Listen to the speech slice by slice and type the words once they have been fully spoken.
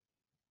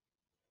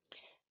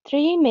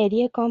Three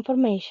media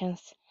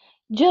confirmations.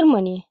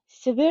 Germany,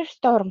 severe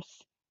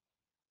storms.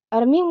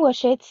 Armin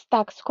Laschet's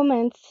tax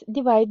comments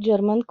divide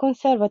German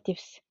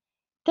conservatives.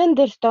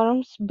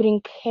 Thunderstorms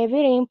bring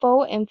heavy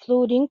rainfall and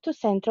flooding to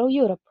Central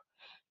Europe.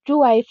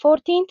 July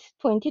 14th,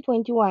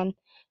 2021.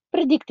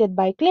 Predicted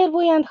by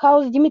clairvoyant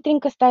house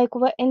Dimitrinka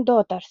Staikova and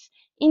daughters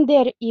in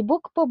their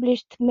ebook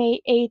published May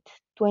 8,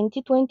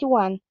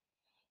 2021.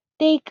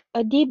 Take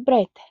a deep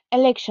breath.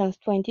 Elections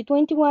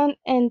 2021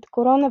 and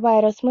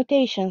coronavirus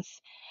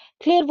mutations.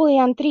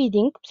 Clairvoyant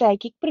reading,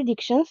 psychic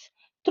predictions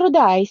through the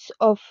eyes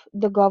of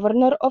the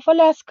governor of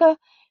Alaska.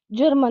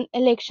 German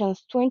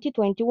elections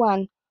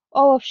 2021.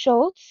 Olaf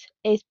Scholz,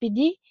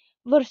 SPD,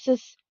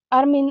 versus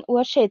Armin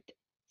Laschet,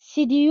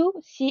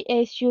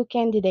 CDU-CSU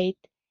candidate.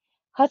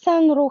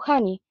 Hassan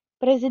Rouhani,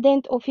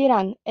 President of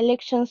Iran,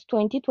 elections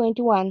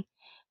 2021.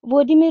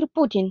 Vladimir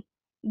Putin,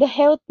 the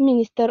Health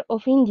Minister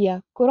of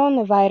India,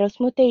 coronavirus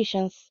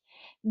mutations.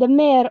 The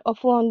Mayor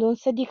of London,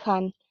 Sadiq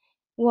Khan,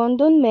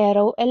 London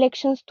mayoral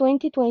elections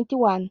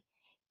 2021.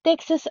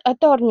 Texas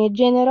Attorney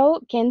General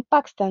Ken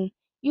Paxton,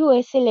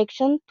 U.S.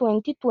 election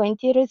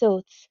 2020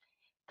 results.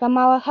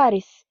 Kamala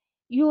Harris,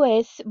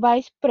 U.S.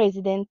 Vice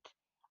President,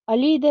 a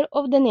leader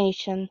of the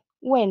nation.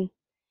 When?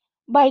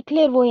 By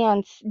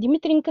clairvoyants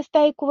Dimitrinka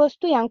Staikova,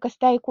 Stoyanka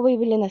Staikova,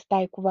 Evelina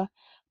Staikova.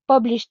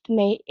 Published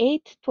May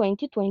 8,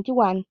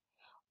 2021.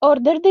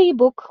 Order the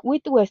ebook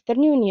with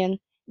Western Union.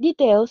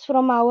 Details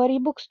from our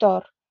ebook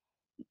store.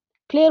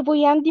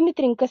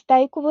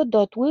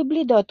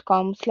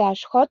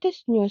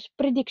 clairvoyantdimitrinkastaikova.weebly.com/hottest news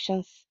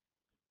predictions.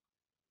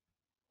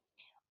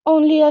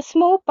 Only a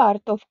small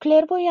part of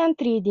clairvoyant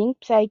reading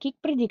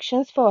psychic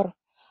predictions for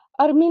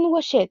Armin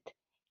Laschet,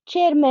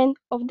 chairman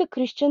of the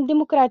Christian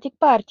Democratic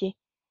Party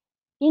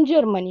in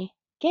Germany,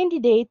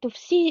 candidate of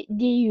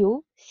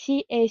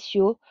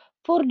CDU-CSU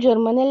for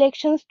German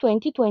elections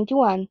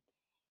 2021.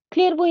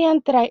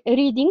 Clairvoyant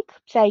reading,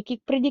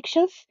 psychic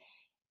predictions,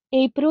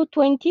 April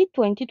 20,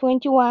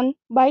 2021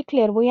 by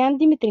clairvoyant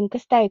Dimitrinka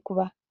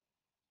Staikova.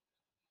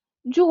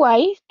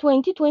 July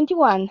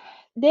 2021.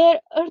 There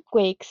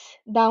earthquakes,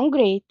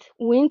 downgrade,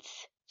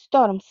 winds,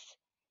 storms.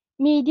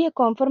 Media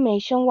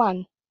confirmation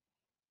 1.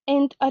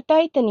 And a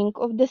tightening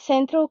of the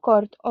central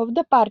court of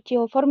the party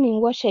of Armin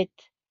Laschet.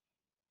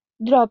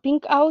 Dropping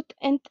out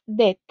and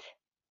death.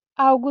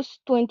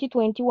 August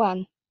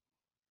 2021.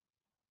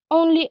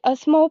 Only a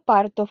small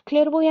part of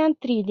clairvoyant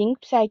reading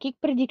psychic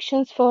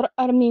predictions for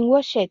Armin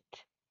Laschet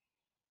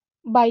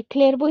by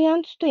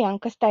clairvoyant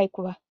Stoyanka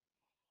Staikova.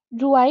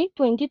 July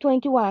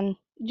 2021.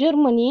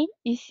 Germany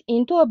is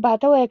into a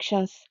battle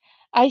actions.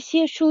 I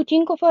see a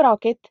shooting of a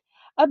rocket,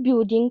 a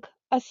building,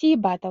 a sea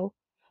battle.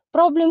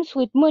 Problems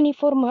with money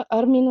for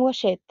Armin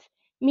Laschet.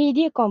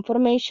 Media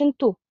confirmation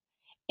 2.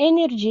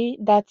 Energy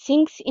that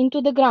sinks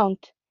into the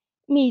ground.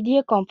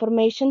 Media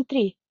confirmation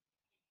 3.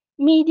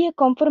 Media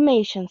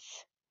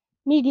confirmations.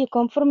 Media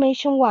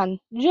confirmation 1.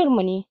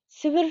 Germany.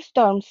 Severe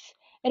storms.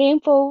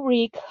 Rainfall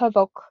wreak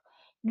havoc.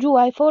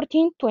 July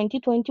 14,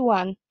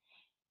 2021.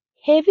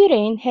 Heavy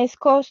rain has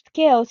caused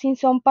chaos in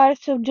some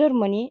parts of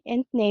Germany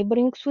and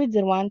neighboring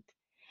Switzerland.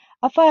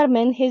 A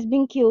fireman has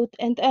been killed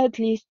and at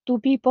least 2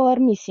 people are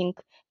missing,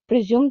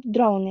 presumed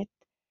drowned.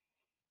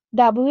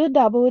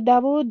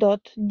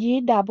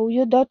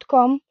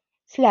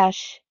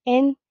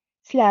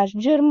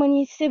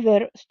 www.dw.com/n/Germany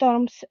severe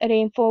storms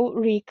rainfall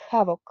wreak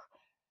havoc.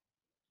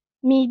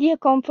 Media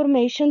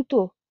confirmation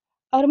 2.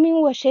 Armin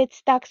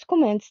Laschet's tax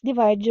comments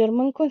divide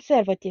German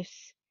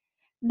conservatives.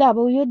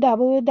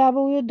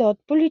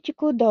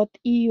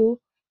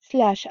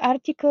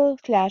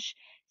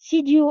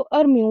 www.politico.eu/article/CDU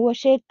Armin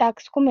Laschet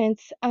tax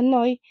comments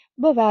annoy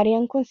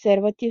Bavarian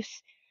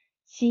conservatives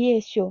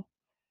CSU.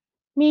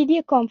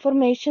 Media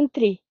confirmation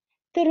 3.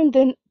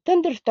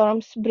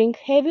 Thunderstorms bring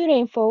heavy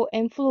rainfall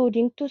and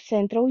flooding to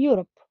Central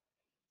Europe.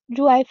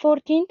 July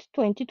 14,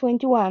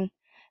 2021.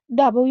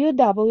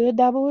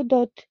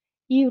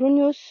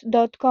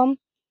 www.euronews.com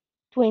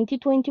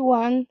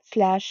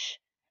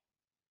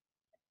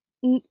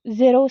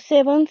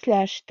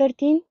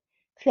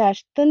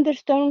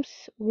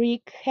 2021/07/13/thunderstorms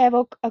wreak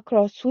havoc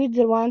across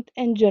Switzerland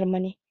and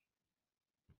Germany.